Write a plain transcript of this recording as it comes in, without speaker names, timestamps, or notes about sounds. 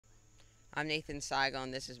I'm Nathan Seigel,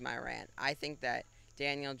 and this is my rant. I think that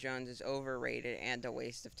Daniel Jones is overrated and a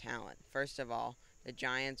waste of talent. First of all, the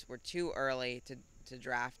Giants were too early to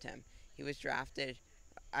draft him. He was drafted,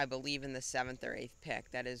 I believe, in the seventh or eighth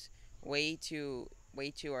pick. That is way too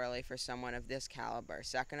early for someone of this caliber.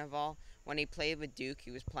 Second of all, when he played with Duke,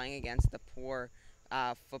 he was playing against the poor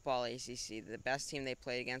football ACC. The best team they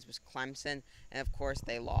played against was Clemson, and of course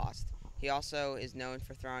they lost. He also is known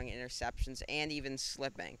for throwing interceptions and even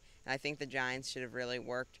slipping. And I think the Giants should have really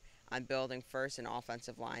worked on building first an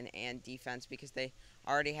offensive line and defense because they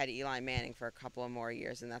already had Eli Manning for a couple of more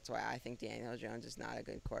years, and that's why I think Daniel Jones is not a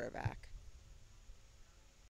good quarterback.